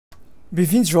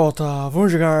Bem-vindos de volta,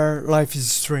 vamos jogar Life is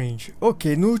Strange.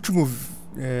 Ok, no último...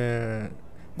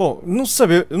 Bom,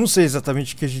 eu não sei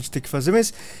exatamente o que a gente tem que fazer,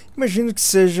 mas imagino que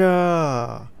seja...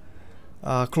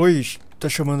 A Chloe tá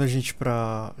chamando a gente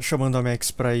pra... chamando a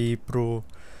Max pra ir pro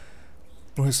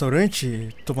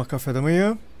restaurante, tomar café da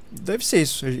manhã. Deve ser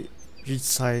isso, a gente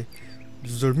sai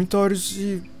dos dormitórios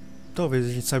e talvez a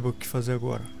gente saiba o que fazer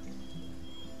agora.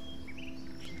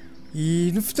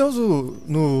 E no final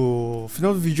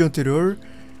do vídeo anterior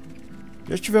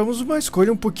já tivemos uma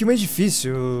escolha um pouquinho mais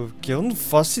difícil, que eu não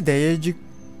faço ideia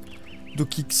do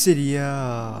que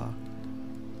seria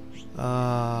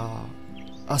a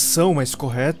ação mais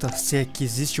correta, se é que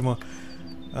existe uma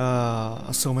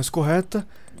ação mais correta.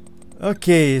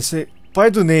 Ok, esse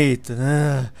pai do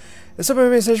Nathan. Essa é uma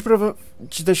mensagem para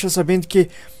te deixar sabendo que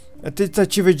a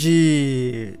tentativa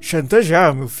de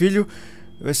chantagear meu filho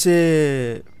vai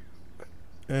ser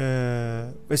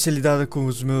lidada com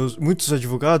os meus muitos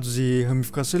advogados e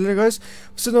ramificações legais.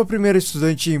 Você não é a primeira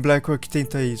estudante em Blackwell que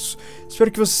tenta isso. Espero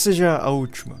que você seja a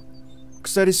última.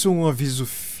 Considere isso um aviso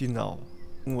final.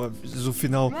 Um aviso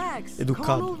final Max,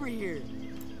 educado.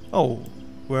 Oh,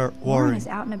 Warren is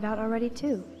out and about already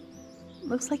too.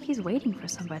 Looks like he's waiting for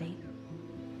somebody.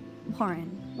 Warren,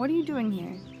 what are you doing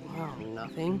here? Oh,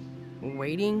 nothing.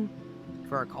 Waiting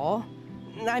for a call?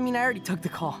 I mean, I already took the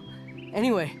call.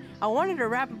 Anyway, I wanted to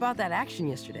rap about that action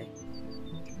yesterday.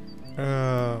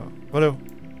 Valeu.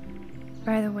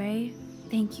 By the way,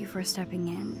 thank you for stepping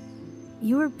in.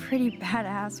 You were pretty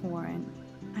badass, Warren.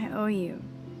 I owe you.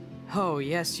 Oh,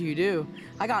 yes, you do.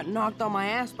 I got knocked on my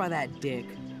ass by that dick.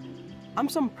 I'm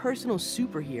some personal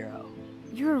superhero.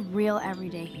 You're a real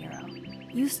everyday hero.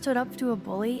 You stood up to a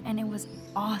bully and it was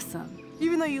awesome.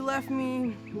 Even though you left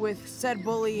me with said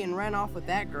bully and ran off with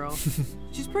that girl,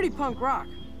 she's pretty punk rock.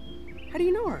 How do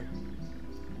you know her?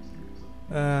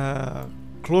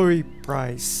 Chloe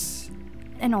Price.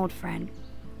 An old friend,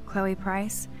 Chloe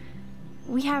Price.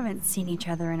 We haven't seen each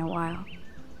other in a while.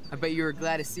 I bet you were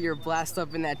glad to see her blast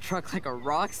up in that truck like a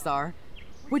rock star.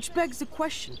 Which begs the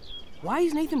question, why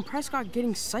is Nathan Prescott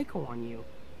getting psycho on you?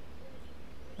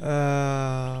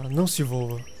 Não se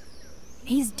envolva.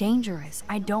 He's dangerous.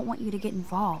 I don't want you to get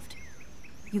involved.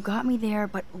 You got me there,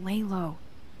 but lay low.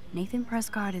 Nathan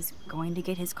Prescott is going to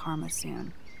get his karma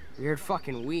soon. Weird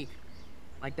fucking week.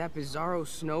 Like that bizarro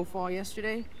snowfall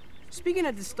yesterday. Speaking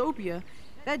of dystopia,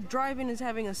 that drive-in is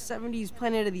having a 70s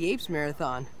Planet of the Apes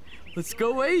marathon. Let's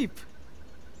go ape!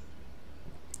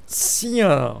 Sim,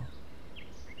 ó.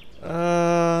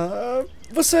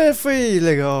 Você foi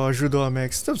legal, ajudou a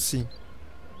Max, então sim.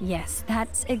 Yes,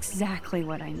 that's exactly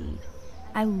what I need.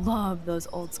 I love those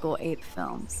old school ape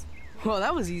films. Well,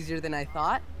 that was easier than I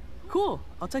thought. Cool,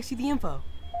 I'll text you the info.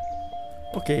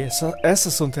 Ok, essa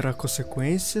ação terá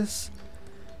consequências.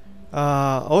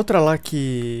 A outra lá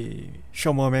que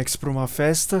chamou a Max para uma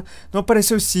festa não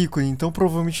apareceu esse ícone, então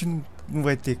provavelmente não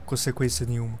vai ter consequência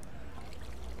nenhuma.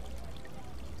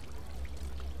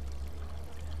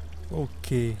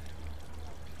 Ok.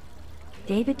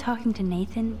 David talking to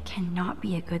Nathan cannot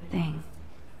be a good thing.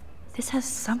 This has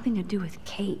something to do with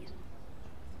Kate.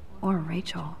 Or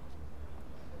Rachel.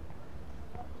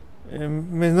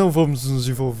 Mas não vamos nos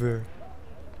envolver.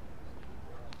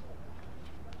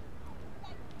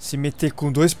 Se meter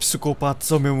com dois psicopatas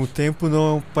ao mesmo tempo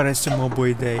não parece uma boa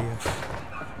ideia.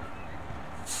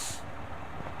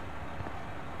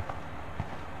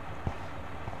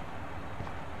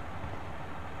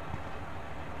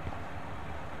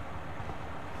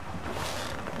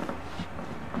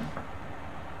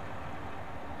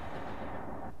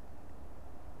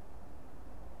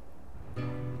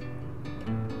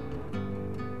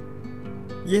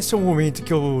 E esse é um momento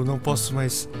que eu não posso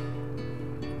mais...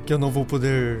 que eu não vou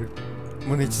poder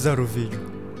monetizar o vídeo.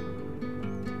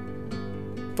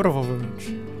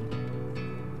 Provavelmente.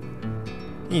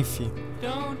 Enfim.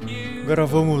 Agora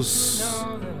vamos...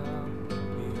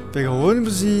 pegar o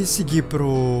ônibus e seguir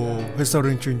pro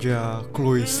restaurante onde a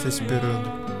Chloe está esperando.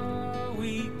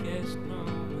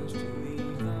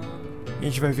 A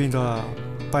gente vai vendo a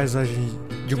paisagem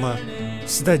de uma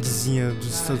cidadezinha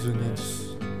dos Estados Unidos.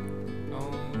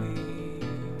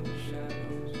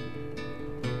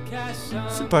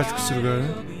 Simpático esse lugar,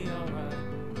 né?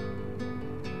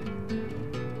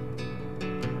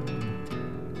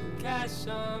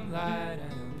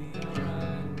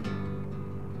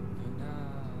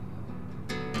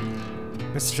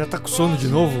 Mas você já tá com sono de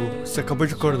novo? Você acabou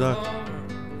de acordar.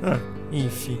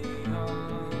 Enfim.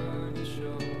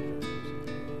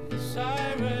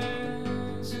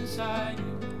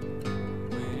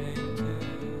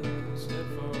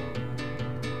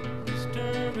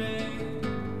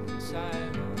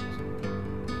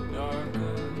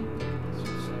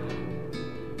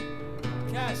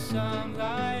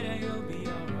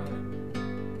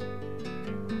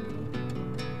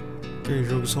 Ok,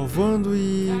 jogo salvando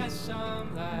e...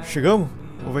 Chegamos?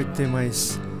 Ou vai ter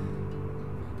mais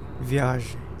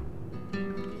viagem?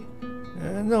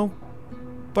 Não.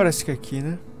 Parece que é aqui,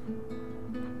 né?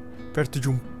 Perto de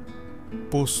um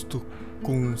posto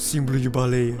com símbolo de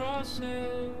baleia.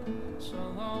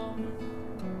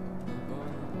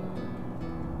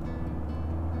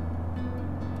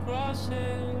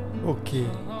 Ok.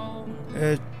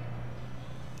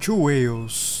 Two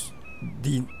whales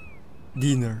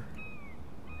dinner.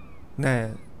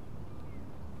 Né?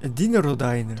 É dinner ou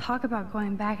diner? Talk about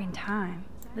going back in time.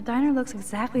 The diner looks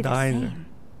exactly the same.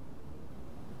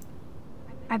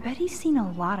 I bet he's seen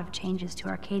a lot of changes to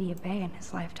Arcadia Bay in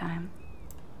his lifetime.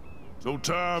 No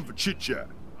time for chit-chat.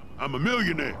 I'm a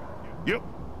millionaire. Yep.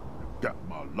 Got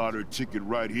my lottery ticket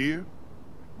right here.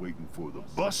 Waiting for the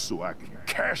bus so I can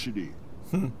cash it in.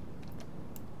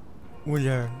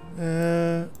 Mulher.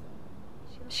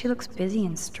 She looks busy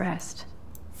and stressed.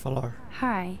 Falar.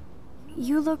 Hi.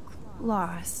 You look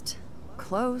lost.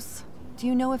 Close. Do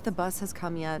you know if the bus has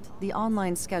come yet? The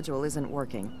online schedule isn't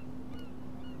working.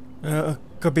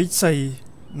 Acabei de sair.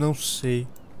 Não sei.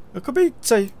 Acabei de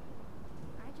sair.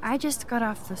 I just got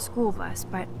off the school bus,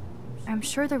 but I'm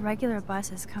sure the regular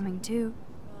bus is coming too.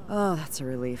 Oh, that's a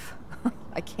relief.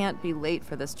 I can't be late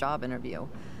for this job interview.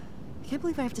 I can't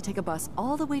believe I have to take a bus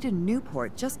all the way to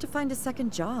Newport just to find a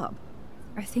second job.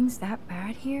 Are things that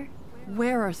bad here?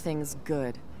 Where are things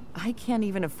good? I can't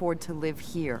even afford to live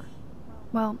here.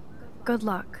 Well, good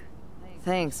luck.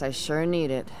 Thanks, I sure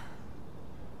need it.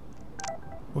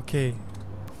 Ok.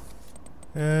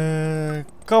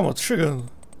 Calma, tô chegando.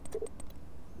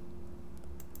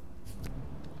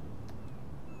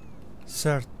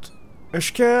 Certo.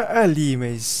 Acho que é ali,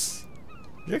 mas...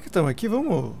 Já que estamos aqui,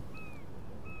 vamos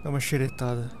dar uma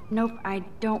xeretada. Nope, I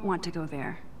don't want to go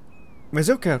there. Mas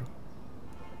eu quero.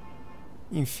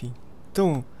 Enfim.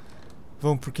 Então,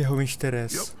 vamos pro que realmente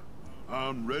interessa.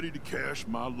 I'm ready to cash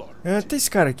my lottery. Tem esse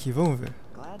cara aqui, vamos ver.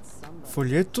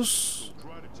 Folhetos.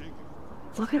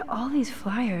 Look at all these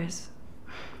flyers.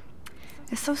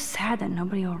 It's so sad that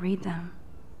nobody will read them.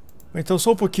 Então,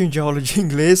 só um pouquinho de aula de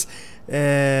inglês.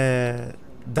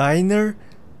 Diner,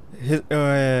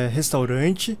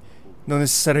 restaurante, não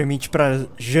necessariamente para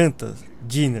janta,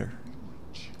 dinner.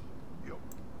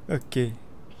 Ok.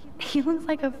 He looks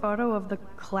like a photo of the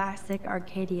classic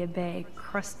Arcadia Bay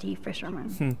crusty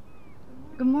fisherman.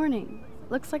 Good morning.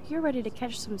 Looks like you're ready to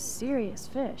catch some serious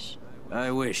fish.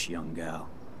 I wish, young gal.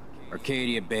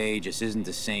 Arcadia Bay just isn't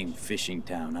the same fishing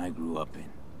town I grew up in.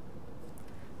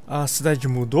 A cidade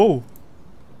mudou?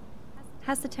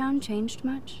 Has the town changed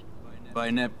much?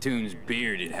 By Neptune's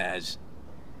beard, it has.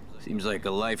 Seems like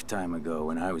a lifetime ago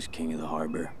when I was king of the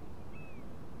harbor.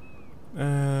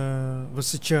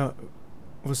 Você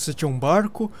tinha um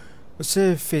barco?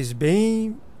 Você fez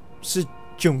bem? Você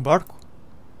tinha um barco?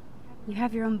 You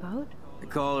have your own boat? I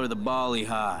call her the Bali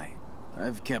High.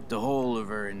 I've kept a hold of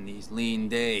her in these lean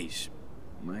days.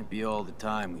 Might be all the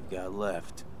time we've got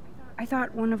left. I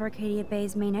thought one of Arcadia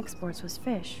Bay's main exports was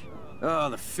fish. Oh,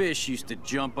 the fish used to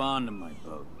jump onto my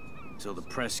boat until the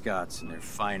Prescotts and their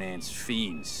finance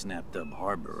fiends snapped up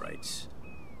harbor rights.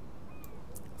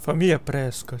 Família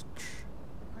Prescott.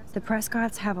 The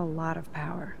Prescotts have a lot of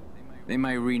power. They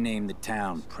might rename the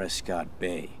town Prescott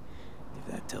Bay,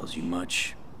 if that tells you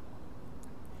much.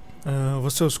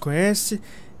 Você os conhece?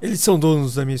 Eles são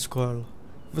donos da minha escola.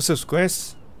 Você os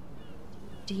conhece?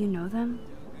 Do you know them?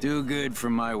 Too good for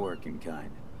my working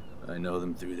kind. I know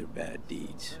them through their bad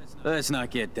deeds. Let's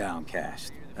not get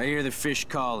downcast. I hear the fish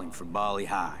calling for Bali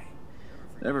High.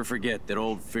 Never forget that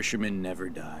old fishermen never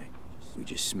die. We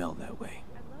just smell that way.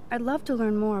 I'd love to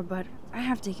learn more, but I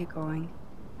have to get going.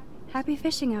 Happy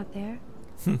fishing out there.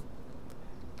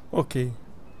 Ok.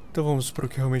 Então vamos para o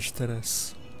que realmente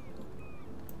interessa.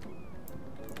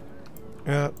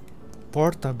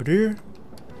 Porta abrir.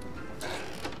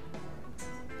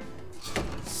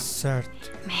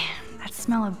 Certo. Man, that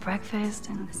smell of breakfast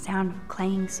and the sound of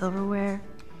clanging silverware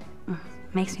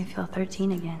makes me feel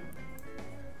 13 again.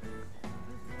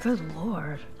 Good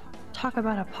lord. Talk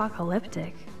about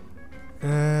apocalyptic.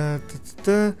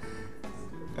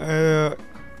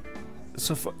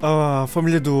 A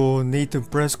família do Nathan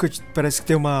Prescott parece que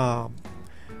tem uma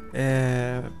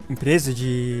empresa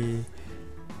de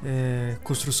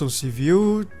construção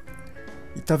civil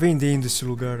e tá vendendo esse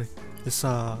lugar,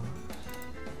 essa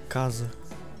casa.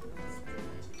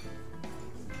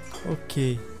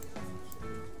 Ok.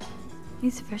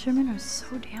 These fishermen are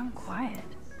so damn quiet.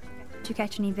 Did you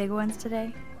catch any big ones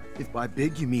today? If by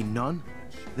big you mean none,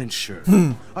 then sure.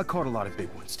 I caught a lot of big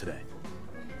ones today.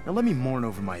 Now let me mourn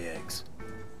over my eggs.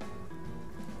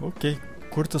 Ok,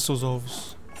 curta seus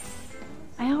ovos.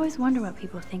 I always wonder what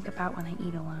people think about when they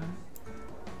eat alone.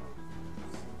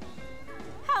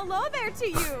 Hello there to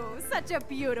you! Such a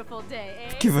beautiful day,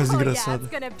 eh? Que voz Oh yeah, engraçada.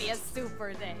 it's gonna be a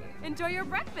super day. Enjoy your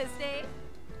breakfast, eh?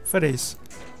 Farei isso.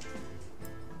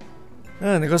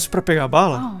 Ah, negócio pra pegar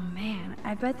bala? Oh man,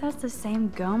 I bet that's the same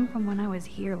gum from when I was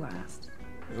here last.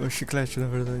 O chiclete, na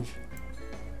verdade.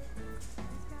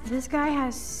 This guy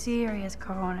has serious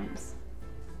cojones.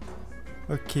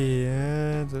 Ok,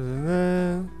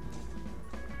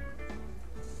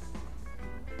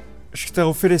 acho que tá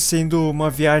oferecendo uma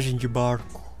viagem de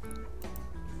barco.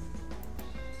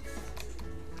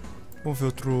 Vamos ver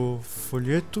outro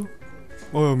folheto.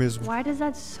 Ou é o mesmo? Why does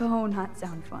that so not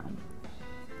sound fun?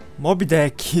 Mob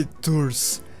Deck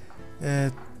Tours.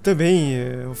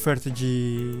 Também oferta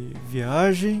de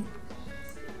viagem.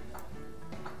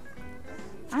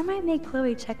 I might make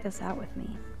Chloe check this out with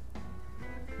me.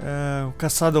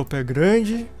 Caçada ao pé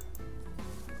grande.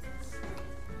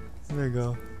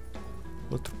 Legal.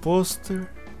 Outro pôster.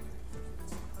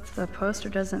 The poster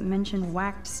doesn't mention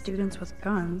whacked students with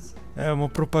guns. É uma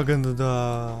propaganda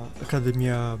da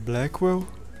Academia Blackwell.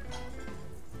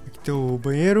 Aqui tem o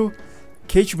banheiro.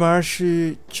 Kate Marsh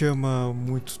te ama há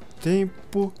muito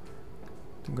tempo.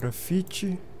 Tem um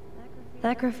grafite.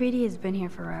 That graffiti has been here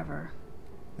forever.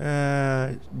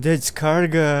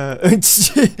 Descarga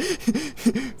antes de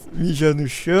mijar no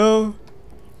chão.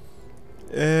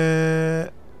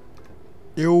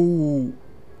 Eu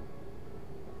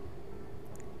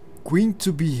Queen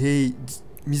to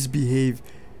misbehave.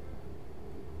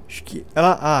 Acho que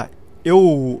ela.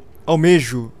 Eu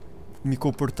almejo me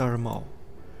comportar mal.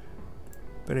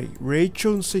 Peraí,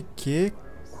 Rachel não sei o que.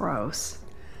 Gross.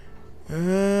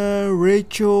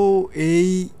 Rachel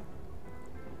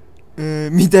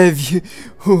me deve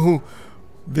um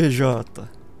BJ.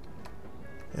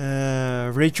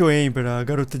 Rachel Amber, a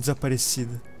garota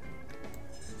desaparecida.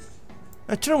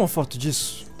 Tirar uma foto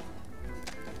disso.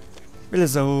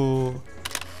 Beleza,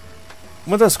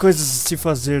 uma das coisas a se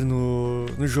fazer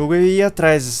no jogo é ir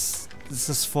atrás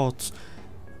dessas fotos.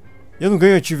 Eu não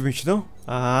ganho achievement, não?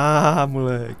 Ah,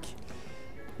 moleque.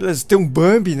 Beleza, tem um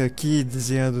Bambi aqui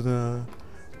desenhado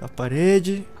na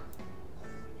parede.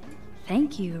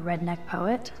 Thank you, redneck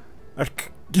poet.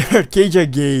 Arcadia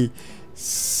Gay.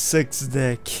 Sex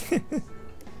Deck.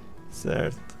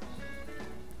 Certo.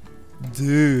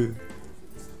 Dude.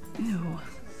 Ew,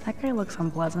 that guy looks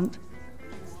unpleasant.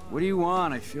 What do you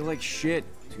want? I feel like shit.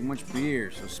 Too much beer,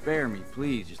 so spare me,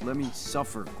 please. Just let me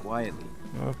suffer quietly.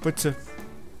 Pode ser.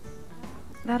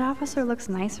 That officer looks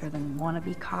nicer than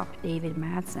wannabe cop David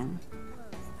Madsen.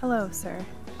 Hello, sir.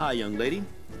 Hi, young lady.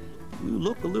 You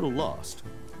look a little lost.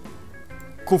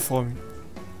 Com fome.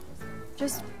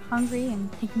 Just hungry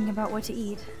and thinking about what to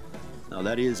eat. Now,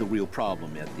 that is a real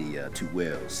problem at the Two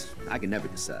Wells. I can never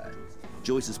decide.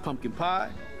 Joyce's pumpkin pie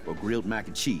or grilled mac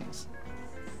and cheese?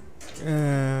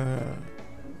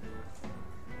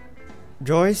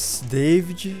 Joyce,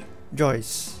 David,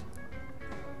 Joyce.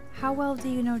 How well do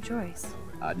you know Joyce?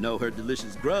 I know her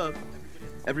delicious grub.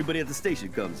 Everybody at the station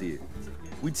comes here.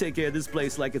 We take care of this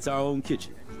place like it's our own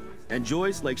kitchen. And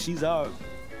Joyce like she's our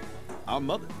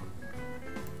mother.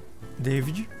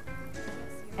 David?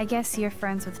 I guess you're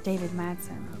friends with David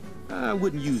Madsen. I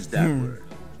wouldn't use that word.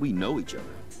 We know each other.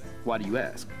 Why do you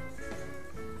ask?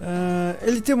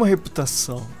 Ele tem uma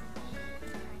reputação.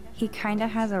 He kinda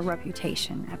has a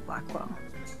reputation at Blackwell.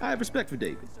 I have respect for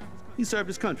David. He served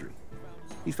his country.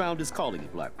 He found his calling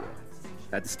at Blackwell.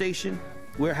 At the station,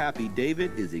 we're happy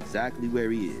David is exactly where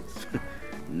he is.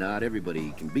 Not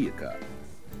everybody can be a cop.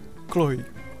 Chloe.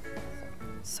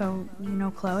 So, you know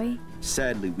Chloe?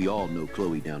 Sadly, we all know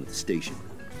Chloe down at the station.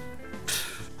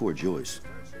 Poor Joyce.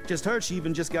 Just heard she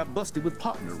even just got busted with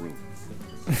pot in her room.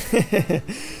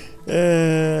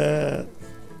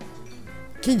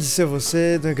 Quem disse a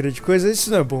você não é grande coisa? Isso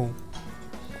não é bom.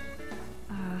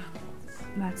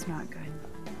 That's not good.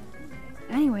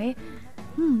 Anyway,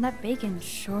 that bacon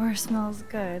sure smells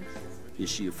good. Is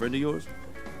she a friend of yours?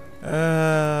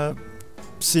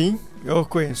 Sim, eu a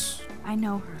conheço. I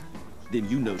know her. Then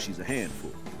you know she's a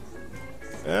handful.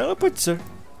 Ela pode ser.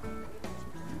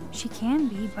 She can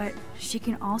be, but she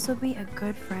can also be a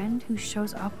good friend who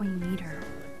shows up when you need her.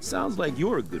 Sounds like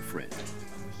you're a good friend.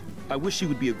 I wish she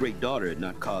would be a great daughter and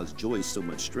not cause Joyce so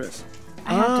much stress.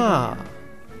 I have to go now.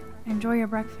 Enjoy your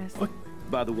breakfast.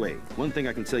 By the way, one thing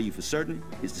I can tell you for certain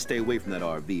is to stay away from that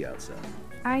RV outside.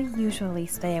 I usually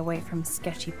stay away from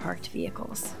sketchy parked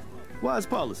vehicles. Wise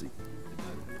policy.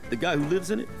 The guy who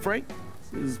lives in it, Frank,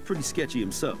 is pretty sketchy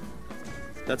himself.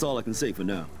 That's all I can say for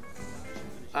now.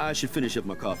 I should finish up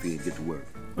my coffee and get to work.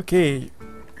 Ok,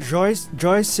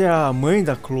 Joyce é a mãe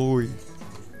da Chloe,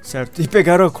 certo? E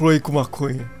pegaram a Chloe com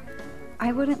maconha.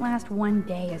 I wouldn't last one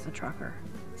day as a trucker.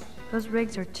 Those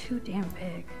rigs are too damn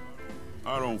big.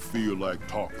 I don't feel like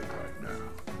talking right now.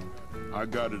 I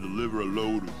gotta deliver a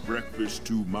load of breakfast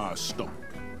to my stomach.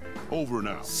 Over and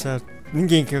out. Certo,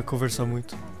 ninguém quer conversar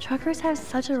muito. Truckers have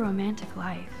such a romantic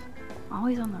life.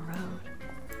 Always on the road.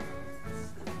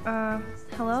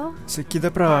 Hello? Isso aqui dá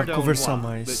pra conversar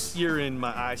mais. You're in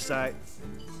my eyesight.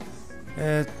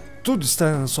 É, tudo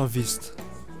está na sua vista.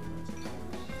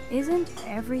 Isn't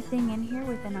everything in here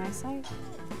within eyesight?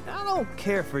 I don't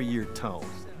care for your tone.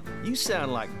 You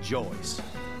sound like Joyce.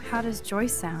 How does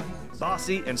Joyce sound?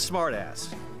 Bossy and smartass.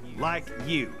 Like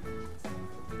you.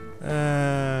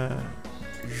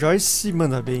 Joyce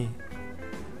manda bem.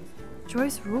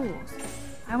 Joyce rules.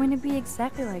 I want to be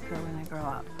exactly like her when I grow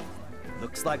up.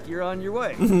 Looks like you're on your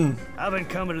way. I've been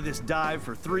coming to this dive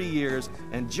for 3 years,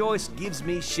 and Joyce gives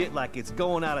me shit like it's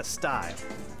going out of style.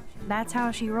 That's how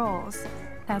she rolls.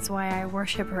 That's why I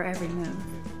worship her every move.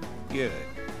 Good.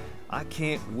 I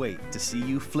can't wait to see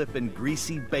you flipping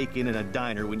greasy bacon in a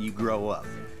diner when you grow up.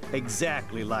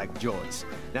 Exactly like Joyce.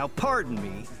 Now pardon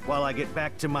me while I get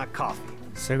back to my coffee.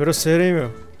 Você é grosseiro, hein,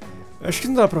 meu? Acho que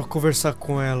não dá pra conversar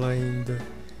com ela ainda.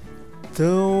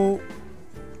 Então...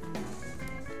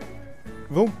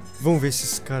 Vamos ver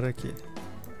esses caras aqui.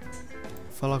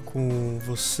 Falar com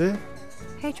você.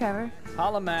 Hey, Trevor.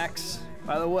 Holla, Max.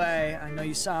 By the way, I know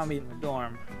you saw me in the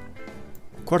dorm.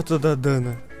 Quarto da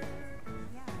Dana.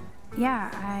 Yeah,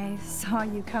 I saw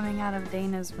you coming out of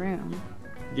Dana's room.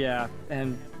 Yeah,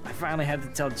 and I finally had to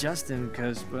tell Justin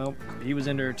because, well, he was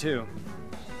into her too.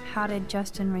 How did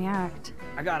Justin react?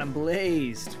 I got him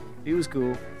blazed. He was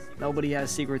cool. Nobody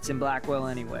has secrets in Blackwell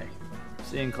anyway.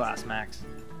 See you in class, Max.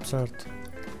 Certo.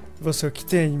 Você, o que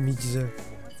tem a me dizer?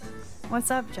 What's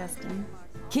up, Justin?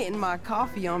 Getting my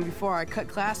coffee on before I cut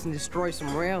class and destroy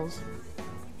some rails.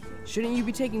 Shouldn't you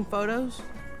be taking photos?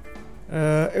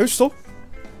 Eu estou.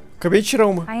 Acabei de tirar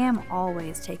uma. I am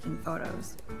always taking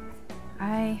photos.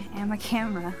 I am a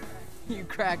camera. You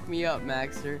crack me up,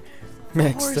 Maxter.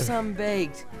 Maxter. Pour some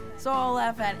baked, so I'll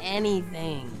laugh at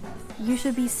anything. You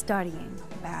should be studying,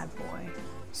 bad boy.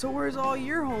 So where's all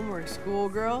your homework,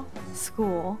 schoolgirl?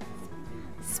 School?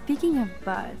 Speaking of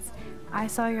buds, I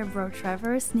saw your bro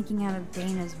Trevor sneaking out of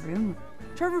Dana's room.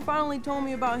 Trevor finally told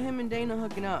me about him and Dana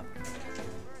hooking up.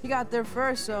 He got there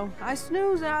first, so I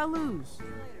snooze and I lose.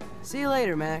 See you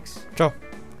later, Max. Tchau.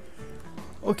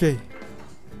 Ok.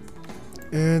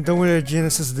 Dá uma olhadinha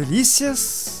nessas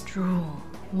delícias. Drool.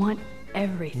 Want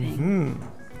everything.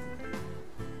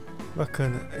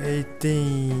 Bacana. Aí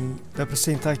tem... Dá pra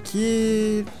sentar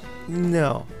aqui?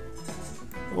 Não.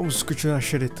 Vamos continuar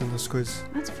xeretando as coisas.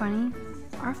 That's funny.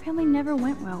 Our family never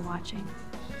went whale watching.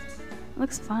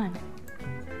 Looks fun.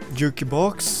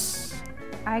 Jukebox.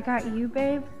 I got you,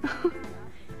 babe.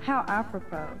 How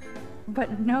apropos.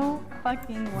 But no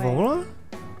fucking way. Vamos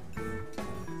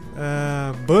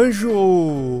lá? Banjo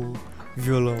ou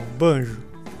violão? Banjo.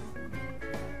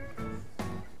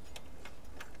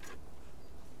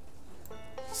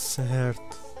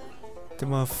 Certo. Tem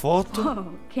uma foto.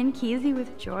 Whoa, Ken Kesey with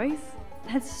Joyce?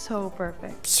 That's so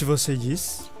perfect. Se você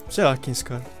diz. Sei lá quem é esse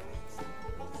cara.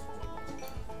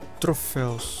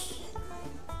 Troféus.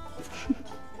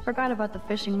 Forgot about the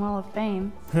Fishing Wall of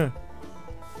Fame.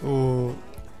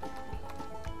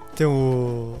 Tem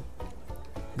o...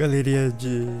 Galeria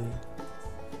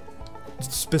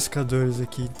dos pescadores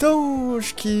aqui. Então,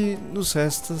 acho que nos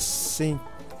resta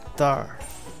sentar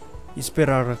e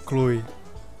esperar a Chloe.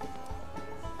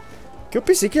 Que eu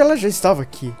pensei que ela já estava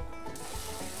aqui.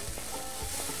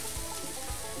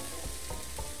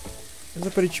 Mas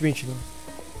aparentemente não.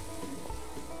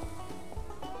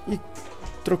 E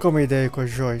trocar uma ideia com a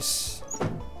Joyce.